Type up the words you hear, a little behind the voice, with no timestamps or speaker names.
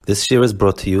This year is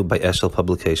brought to you by Eshel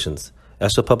Publications.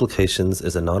 Eshel Publications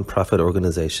is a non-profit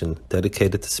organization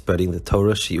dedicated to spreading the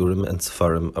Torah, Shiurim, and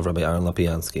Sefarim of Rabbi Aaron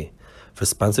Lapiansky. For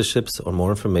sponsorships or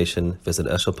more information, visit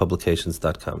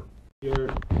eshelpublications.com. Here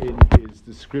in his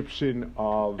description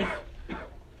of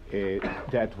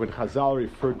that when Chazal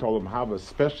referred to Olam Haba,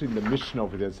 especially in the Mishnah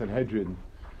over there, Sanhedrin,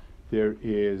 there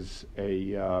is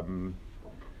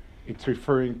it's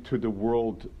referring to the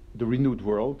world, the renewed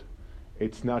world.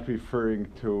 It's not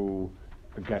referring to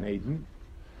Gan Eden.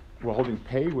 We're holding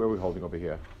pay. Where are we holding over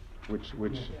here? Which?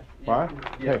 What?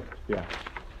 Pay. Yeah.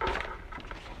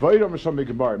 Vayram Misham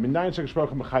Megabar. Minayin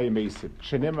Shekshpachim Chayim Meisim.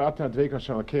 Shenem Atan Advekam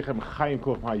Shem Lakechem Chayim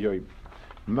Kulchem Hayoyim.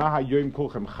 Ma Hayoyim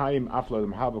Kulchem Chayim Afla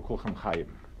Lam Haba Kulchem Chayim.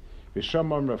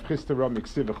 V'Shamam Rav Chisda Ram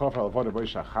Miksiv V'Chof Alavon Aboy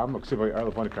Shacham Miksiv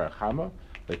Alavon Karachama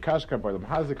Lekashka B'Lam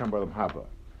Hazek and B'Lam Haba.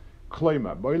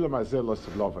 Kloima B'Lam Azel Los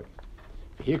Lovay.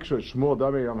 Hikshu Shmuel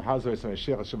Damei Ram Hazoi Sam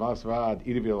Shech Shavas Vad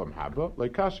Irivi Lam Haba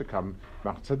Lekashka Kam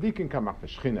Mach Tzadikin Kam Mach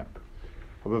Neshchina.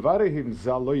 Ubevarehim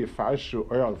Zal Lo Yifarshu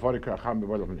Oral Alavon Karacham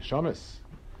B'Lam Neshamis.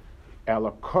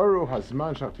 Ela Koru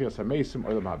Hazman Shachtias Hameisim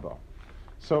Olam Haba.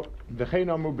 So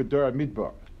V'Cheinamu B'Dor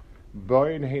Midbar.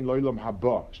 Boin hein loilam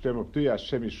haba. Stem up to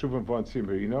Hashem Yeshuvim von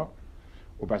Tzimberino.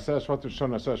 Ubasar Shvatim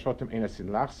Shon Asar Shvatim Enasin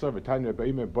Lachsa. V'Tanya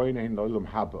Beime Boin hein loilam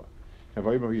haba. And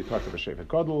Vayim you talk about Shevet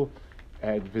Gadol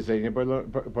and V'Zein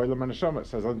Boilam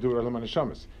Anashamas. As I do Olam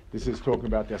Anashamas. This is talking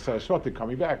about the Asar Shvatim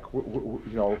coming back. You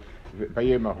know,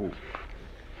 Vayemahu.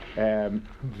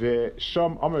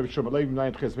 V'Sham Amar V'Sham Aleim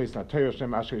Nayin Ches Meis Na Torah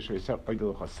Shem Asher Yisrael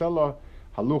Oidel Chasela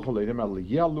Halucha Leidim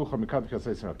Aliyah Lucha Mikad Ches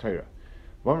Meis Na Torah.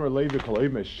 One related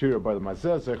Kalaim Shira by the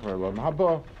Mazeh Zechmer Lam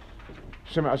Haba.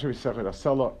 Shem Asher Yisrael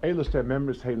Asela. Eilush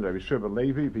members Hein Levi Shira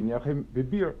Levi V'Nyachim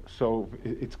V'Bir. So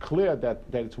it's clear that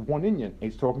it's one Indian.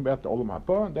 He's talking about the Olam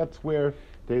Haba, and that's where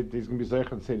there's going to be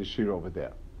Zechmer and say the Shira over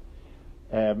there.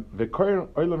 V'Koyin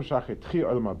Olam Shachet Chi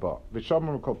Olam Haba.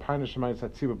 V'Shamar Kol Paina Shemayim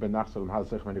Satziva Benachs Olam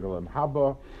Hazech Olam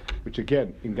Haba. Which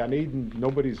again, in Gan Eden,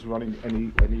 nobody's running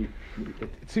any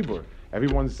tzibur.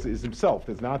 Everyone is himself.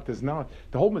 There's not the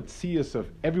whole metzias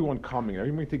of everyone coming,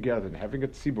 everyone together, and having a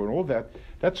tzibur and all that.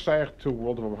 That's shaykh to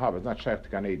world of Haba. It's not shaykh to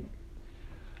Gan Eden.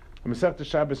 Masechta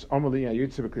Shabbos Amali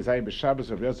Yitzav Kizayim B'Shabbos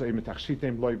Rav Yoza Im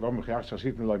Tachshitem Loy V'Amr Chayach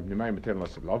Tachshitem Loy B'Nimayim B'Tem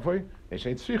Lasad Lavoi. They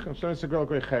say it's tzrichim. So it's a girl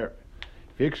great chair.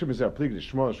 V'Yikshim is a plig the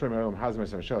Shmuel Shmuel Merom Hazmei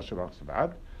Samashel Shabbat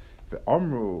Sabad.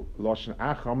 V'Amru Loshen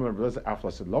Ach Amr Rav Yoza Af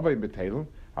Lasad Lavoi B'Telem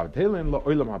Av'Telem Lo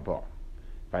Olam Haba.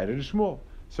 V'Ayred Shmuel.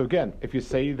 So again, if you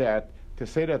say that. To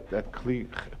say that Kli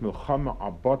Milchama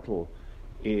are bottle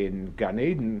in Gan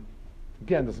Eden,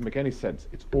 again, doesn't make any sense.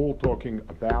 It's all talking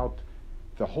about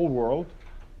the whole world,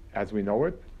 as we know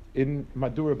it, in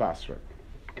Madura Basra.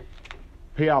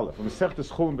 Peyalef, Mesechtes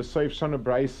Chulin B'Soif Shana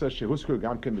Braisa Shehusku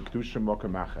Gamken B'Kedusha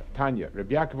Mokamacha. Tanya,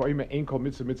 Rabbi Yaakov Oime Ein Kol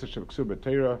Mitzvah Shevksu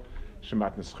B'Teira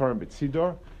Shemat Nescharim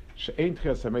B'Tzidor She'ein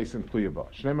Tchias HaMeisim Tluyaba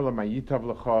Shneimela Mayitav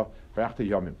L'cha V'Achta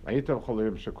Yomim Mayitav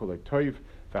Cholayim Shekulei Toiv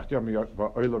V'Achta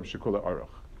Oilam Shekula Aruch.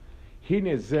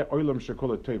 Hine Ze Oilam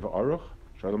Shekula Toiv Aruch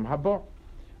Shalom Haba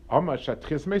Ama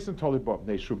Shatchias Meisim Toliba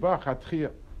Neishuba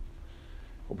Chatchia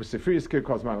Ubesefri Iskir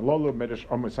Kozman Lolo Medesh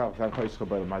Omer Sach Tanchois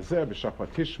Chabel Mazeh B'Shachva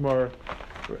Tishmar.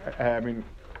 I mean,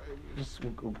 just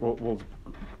we'll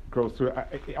go through.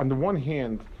 On the one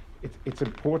hand, it's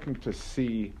important to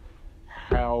see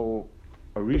how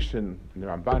Arishan, and the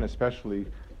Ramban especially,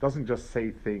 doesn't just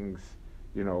say things,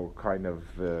 kind of,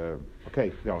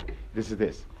 this is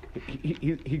this.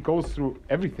 He goes through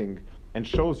everything and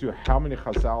shows you how many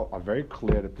Chazal are very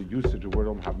clear that the usage of word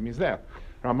Olam Haba means that.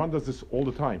 Ramban does this all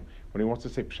the time. When he wants to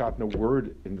say Pshat in a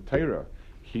word in the Torah,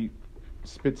 he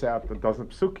spits out a dozen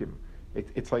psukim.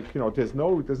 It's like, there's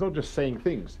no just saying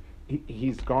things.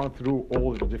 He's gone through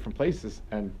all of the different places,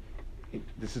 and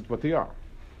this is what they are.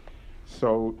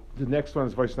 So the next one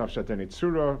is Vaisnav Shatani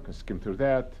Tzura. Can skim through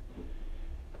that.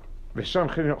 V'sham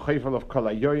chayfal of kol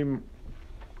hayoyim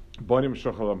bonim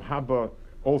shochalam haba.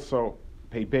 Also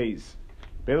pay beis.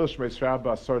 Beil shmeis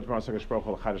rabba sort masak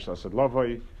shprochol chadash lasad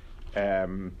lavoi.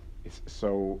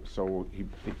 So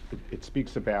it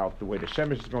speaks about the way the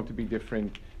shemesh is going to be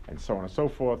different, and so on and so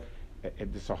forth.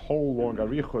 There's a whole long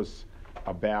arichus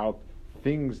about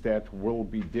things that will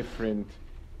be different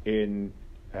in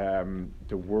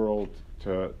the world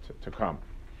to come.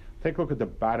 Take a look at the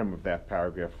bottom of that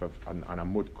paragraph on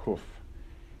Amud Kuf.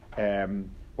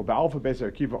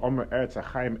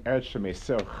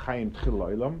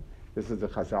 This is the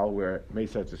Chazal where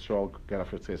Meisat Yisrael get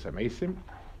off Yitzchak HaMeisim.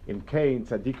 In Kain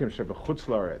Tzadikim Shebechutz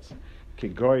La'aretz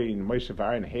Kigoyin Moshe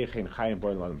V'Aaron Heichein Chayim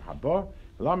Boi L'Olam Haba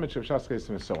Lamed Shevshas Chesim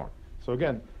and so on. So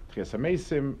again, Yitzchak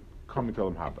HaMeisim coming to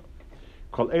Olam Haba.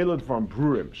 Kol Elad Vam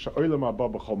Brurim She'Olam Haba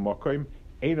B'Chol Mokoim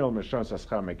Ein Olam Rishon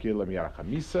Saschar Megillah Miyar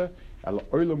Chamisa, El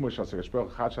Olam Mushal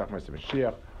Segeshproch Chad Shach Meister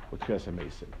Mashiach Utchias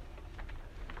HaMeisim.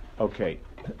 Okay,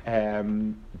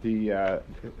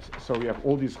 so we have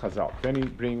all these Chazal. Then he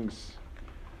brings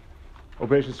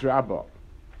Obeishus Rabbah.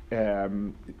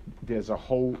 There's a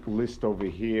whole list over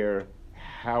here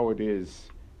how it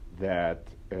is that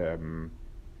Obeishus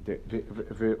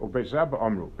Rabbah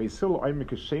Amru Beisil Oimik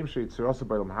Hashem Sheitzurasa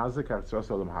B'Olam Hazak Yitzurasa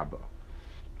Olam Haba,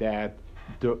 that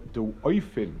the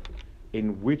oifin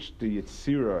in which the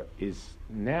Yitzira is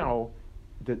now,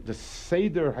 the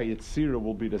Seder HaYitzira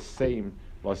will be the same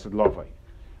Lasad Lovai.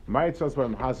 Ma'itzas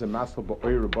B'Olam Hazak Masal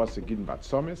B'Oir B'Asa Gidin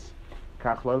Batzomis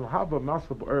Kach L'Olam Haba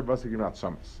Masal B'Oir B'Asa Gidin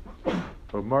Batzomis.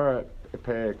 Umar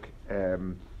Perek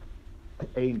Ein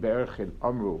Be'erchin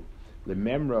Amru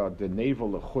Lememra the navel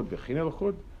Lechud V'China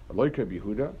Lechud Aloika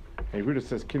B'Yehuda, and Yehuda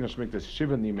says Kinosh Mikdash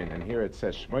Shiva Nimin, and here it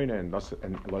says Shmoina, and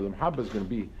L'Olam Haba is going to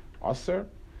be Aser.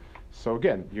 So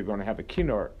again, you're going to have a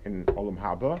Kinor in Olam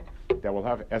Haba that will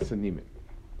have Esa Nimin.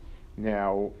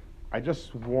 Now, I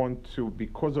just want to,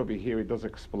 because over here it does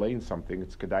explain something,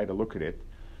 it's kedai to look at it.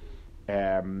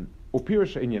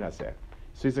 Upirish Inyan Hazeh.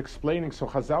 So he's explaining, so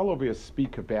Chazal over here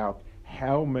speak about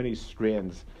how many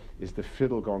strands is the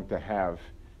fiddle going to have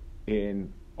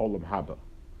in Olam Haba.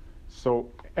 So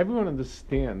everyone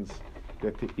understands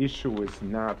that the issue is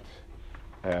not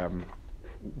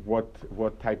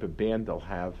what type of band they'll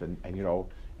have, and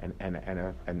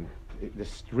the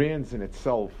strands in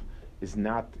itself is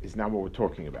not what we're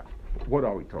talking about. What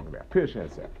are we talking about? Pirish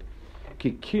Hazeh.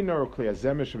 Ki kinor kli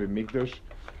hazemesh b'mikdash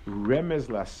remez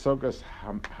lasogas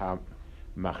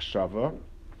machshava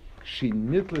she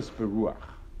nitlis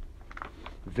beruach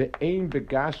ve'ein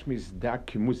begashmis dak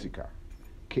kimuzika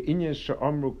ke'inyan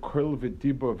she'amru kol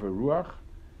v'dibo v'ruach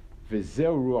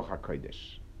v'zeu ruach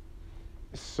hakodesh.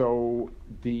 So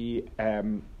the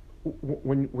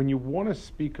when you want to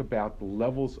speak about the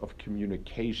levels of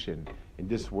communication in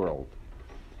this world,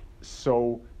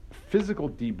 so physical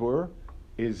dibur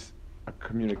is a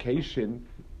communication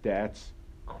that's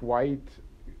quite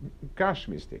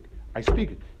gashmistic. I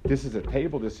speak, this is a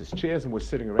table, this is chairs, and we're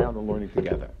sitting around and learning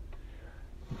together.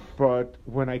 But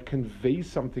when I convey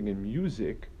something in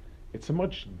music, it's a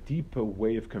much deeper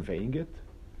way of conveying it,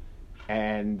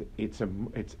 and it's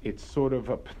sort of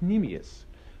a pneumius.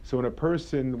 So when a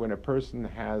person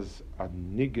has a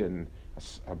niggin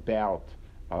about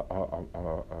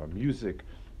music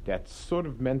that's sort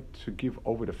of meant to give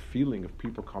over the feeling of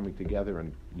people coming together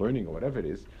and learning or whatever it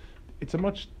is, it's a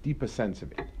much deeper sense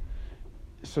of it.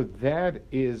 So that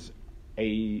is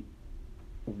a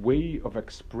way of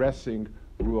expressing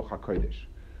Ruach HaKodesh.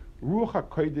 Ruach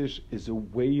HaKodesh is a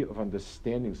way of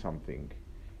understanding something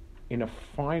in a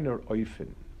finer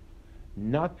oifen,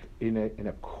 not in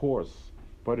a coarse,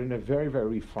 but in a very, very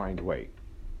refined way.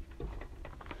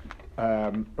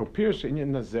 Opirish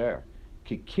inyan nazer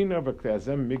ki kina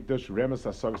v'kleazem mikdash remes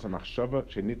asagas hamachshava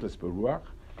shenitlas beruach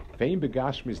ve'im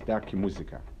begashmis dak ki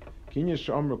muzika kinyan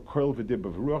she'amru kol v'dib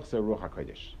beruach ze ruach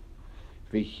hakodesh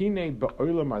ve'hinei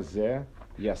ba'olam hazeh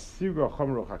yasiru chom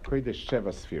ruach hakodesh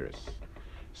sheva spheres.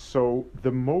 So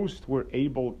the most we're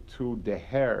able to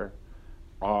deher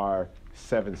are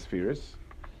 7 spheres.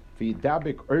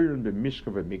 V'yidabik oiron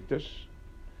b'mishka v'mikdash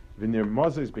v'nir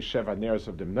mozes b'sheva neres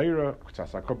of the Menorah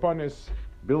k'tzas hakorbanos.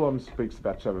 Bilam speaks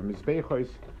about Sheva Mizbechos.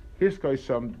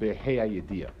 Hiskoisam beheya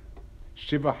yediyah.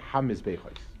 Shiva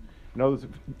hamizbechos. In other words,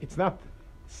 it's not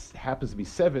happens to be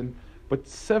 7, but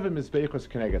 7 mizbechos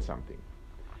can I get something.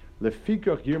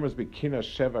 Lefikach yirmas bekina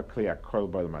sheva klei akol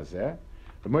b'olam hazeh.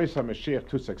 V'mois haMashiach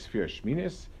tusak sphere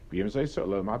shminis. V'yirmas oisa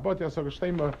lo ma'abot yasog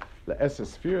shlema le'esa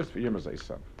spheres v'yirmas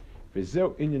oisa.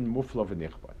 V'zeu inyan mufla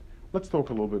v'nichbad. Let's talk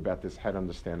a little bit about this, how to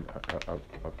understand an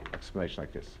explanation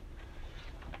like this.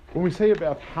 When we say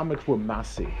about how much we're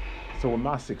massing, so we're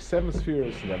massing 7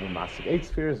 spheres, and then we're massing 8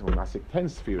 spheres, and we're massing 10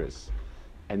 spheres,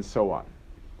 and so on.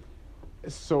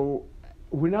 So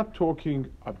we're not talking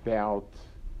about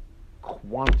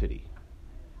quantity.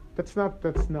 That's not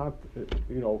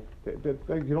you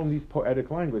don't need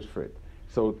poetic language for it.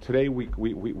 So today we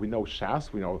know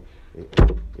Shas, we know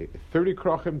 30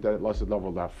 krochim, that lost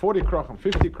level that 40 krochim,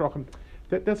 50 krochim.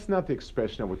 That's not the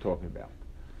expression that we're talking about.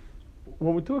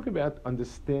 When we talk about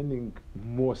understanding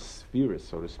more spheres,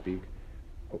 so to speak,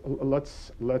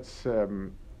 let's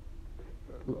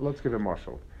give a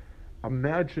marshal.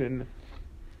 Imagine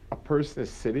a person is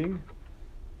sitting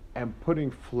and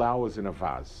putting flowers in a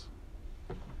vase.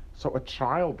 So a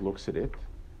child looks at it.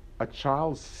 A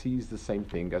child sees the same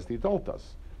thing as the adult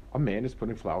does. A man is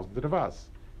putting flowers into the vase.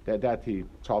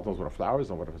 Child knows what a flower is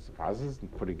and what a vase is,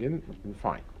 and putting in, and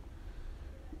fine.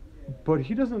 But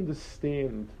he doesn't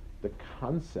understand the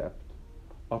concept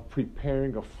of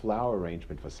preparing a flower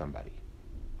arrangement for somebody.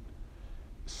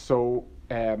 So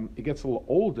he gets a little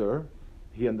older,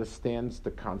 he understands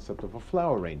the concept of a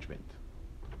flower arrangement.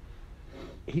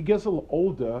 He gets a little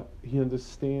older, he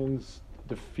understands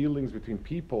the feelings between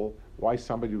people, why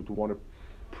somebody would want to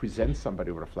present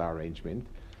somebody with a flower arrangement,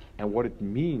 and what it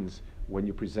means when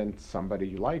you present somebody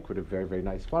you like with a very, very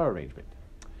nice flower arrangement.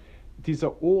 These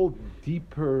are all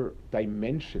deeper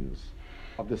dimensions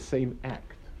of the same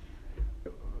act.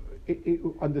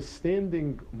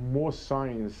 Understanding more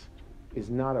science is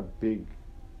not a big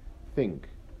thing.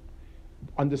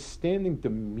 Understanding the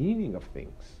meaning of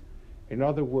things, in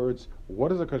other words, what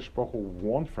does HaKadosh Baruch Hu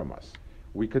want from us?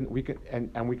 We can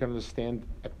understand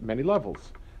at many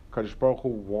levels. HaKadosh Baruch Hu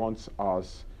wants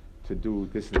us to do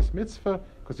this and this mitzvah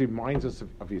because he reminds us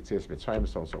of Yetzias Mitzrayim and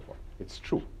so on and so forth. It's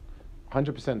true,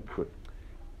 100% good.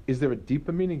 Is there a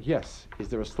deeper meaning? Yes. Is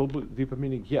there a still deeper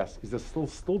meaning? Yes. Is there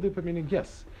still deeper meaning?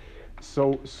 Yes.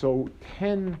 So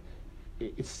 7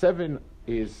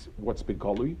 is what's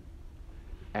begolui,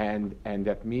 and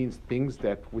that means things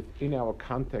that within our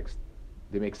context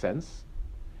they make sense.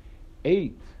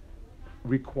 8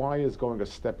 requires going a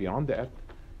step beyond that,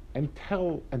 and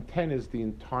 10 is the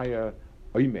entire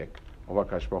oimek of what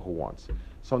HaKadosh Baruch Hu wants.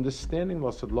 So understanding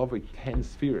Lasad Lavoi 10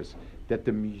 spheres, that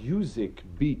the music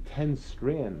be 10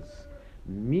 strands,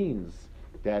 means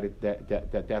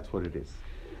that's what it is.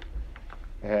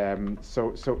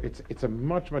 So it's a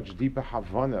much deeper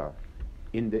Havana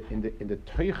in the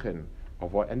teichen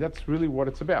of what, and that's really what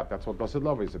it's about. That's what Lasad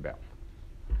Lavoi is about.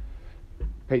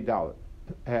 Pei Dalet.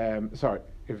 Sorry,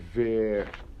 if we're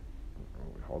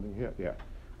holding here, yeah.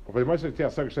 But most of the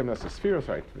time, that's a sphere,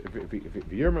 right? If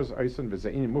Yermas Eisen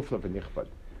v'Zaini Mufla v'Nichbad,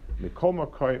 Mikol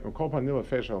Panila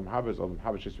Feshel Habes Olam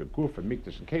Habes with Guf and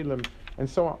Mikdash and Kalim, and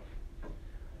so on.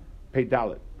 Pei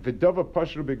Dalet. V'Dova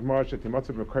Pashru Big Marsh at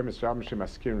Timatzav Mekoyim Esram Shem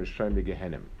Askirim Rishayim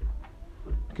Begehenim.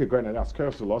 Okay, going to ask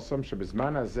Keres Ulosam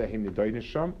Shebizman Azeh Him Nidoyin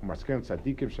Sham Umaskirim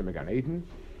Tzadikim Shem Megan Eden.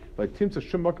 Like Timtza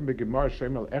Shum Mokim Begemar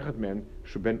Shem El Echad Men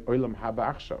Shuben Olam Haba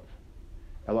Achshav.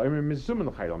 El Omer Mizumen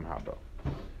L'Chaylam Haba.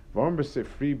 So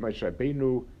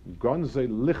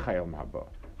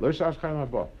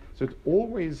it's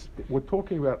always, we're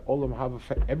talking about Olam Haba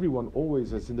for everyone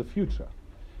always as in the future.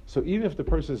 So even if the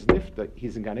person is nifta,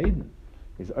 he's in Gan Eden,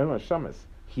 he's Olam Shamas,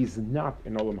 he's not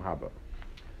in Olam Haba.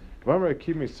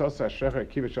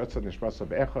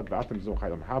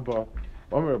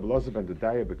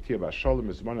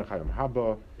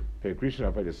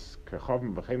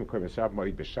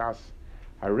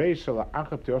 Harei shel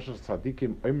achab teoshes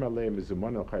tzadikim omer lehem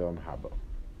mizumon el chaylam haba.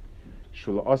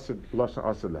 Shul asad loshan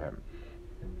asad lehem.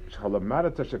 Shal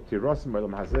amarata shek tirosim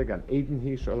olam hazeh gan eden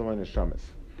hi shel olam neshames.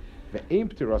 Ve'im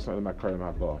tirosim olam hakrayim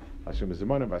haba. Asher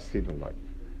mizumon v'asidun loy.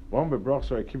 One bebrach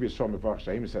shor kivi shor mevrach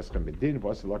shayim eschem bedin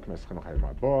v'asad lakim eschem chayim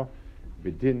haba.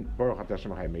 Bedin baruch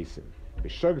atashim chayim mesim.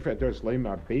 V'shog v'adosh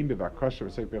leima beim bevakosha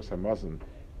v'sek birch samazon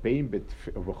beim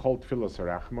v'chol tfilos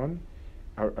harachman.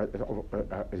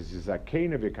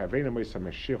 Zakena v'kavena moisa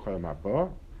Mashiach olam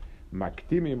haba,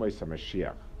 maktimi moisa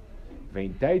Mashiach.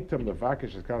 Ve'indaitam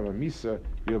levakesh eskal misa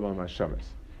yobam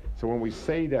hashamas. So when we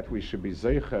say that we should be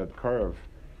zeicha at Karv,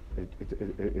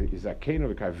 Zakena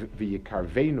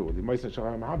v'yikarvenu the moisa Mashiach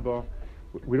olam haba,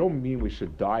 we don't mean we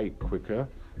should die quicker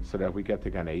so that we get to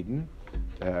Gan Eden.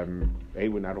 A,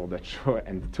 we're not all that sure,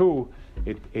 and 2,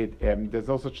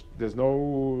 there's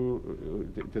no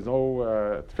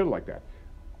tefillah like that.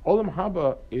 Olam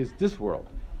Haba is this world.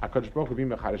 HaKadosh Baruch Hu be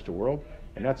mechadish the world,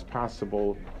 and that's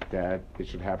possible that it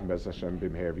should happen by Hashem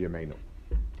b'meher v'yameinu.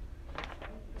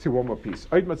 See one more piece.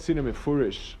 Oid matzina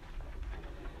mefurish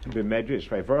b'medrash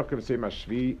v'ayvarachim seim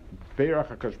hashvi beirach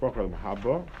HaKadosh Baruch Hu Olam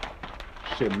Haba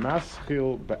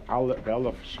shemaschil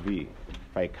be'alaf shvi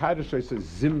v'aykadosh oisa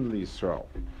zimli Yisrael.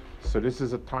 So this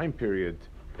is a time period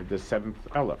of the 7th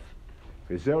Aleph.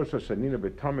 V'zeu shoshanina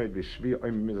b'tamed v'shvi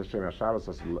oim miz Hashem HaShabbos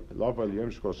as lava l'yom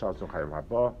shkol Shabbos l'chayim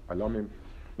haba alomim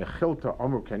mechilta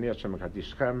omru kani Hashem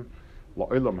kadishchem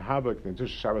la'olam haba k'nintush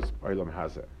Shabbos olam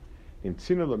hazeh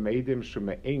intzinu l'meidim shu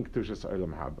me'ein k'tushas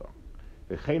olam haba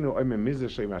v'cheinu oim miz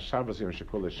Hashem HaShabbos yom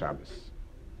shkol l'Shabbos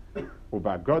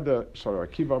ובאגודה של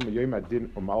הרכיבה מיום הדין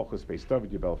ומלכוס בייס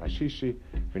דוד יבל פשישי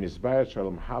ונזברת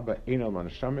שעולם הבא אין אלמן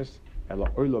השמס אלא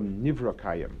עולם נברא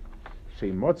קיים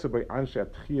שימוצא בו אנשי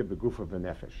התחייה בגופה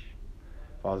ונפש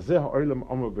ועל זה העולם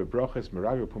אומר בברוכס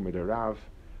מרגל פומדרב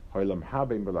העולם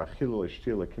הבא אם בלאכילו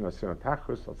לשתיל לכינוסיון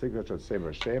התחוס על ציגות של סבר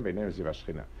השם ואינם זיו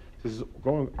השכינה. This is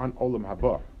going on עולם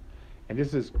הבא, and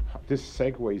this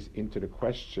segues into the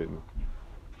question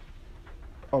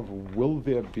of will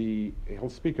there be, he'll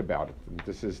speak about it, and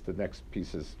this is the next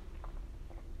pieces.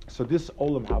 So this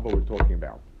Olam Haba we're talking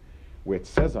about, where it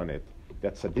says on it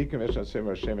that tzaddikim v'shashem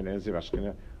Hashem and enziv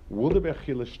ashkina will be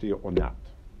achila shtia or not.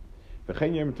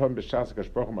 V'chein yom tom b'shas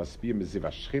kashproch maspiyim b'ziv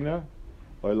ashkina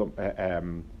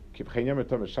ki v'chein yom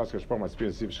tom b'shas kashproch maspiyim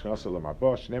b'ziv ashkina solam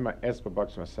haba shnema es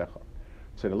b'baks masecha.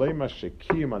 So the leima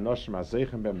shekiyim anoshim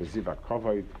azeichen ben b'ziv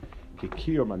akavod ki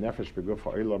kiyum anefesh b'guf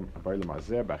ha'olam b'olam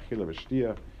hazeh b'achila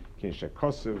v'shtia kin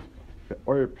shekosiv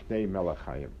b'or pnei melech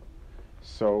hayim.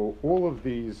 So all of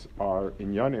these are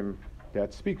inyanim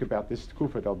that speak about this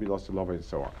tkufa that'll be lost to love and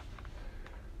so on.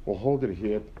 We'll hold it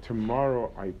here.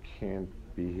 Tomorrow I can't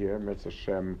be here. Mitzvah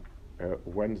Shem.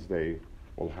 Wednesday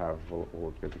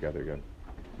we'll get together again.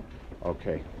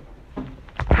 Okay.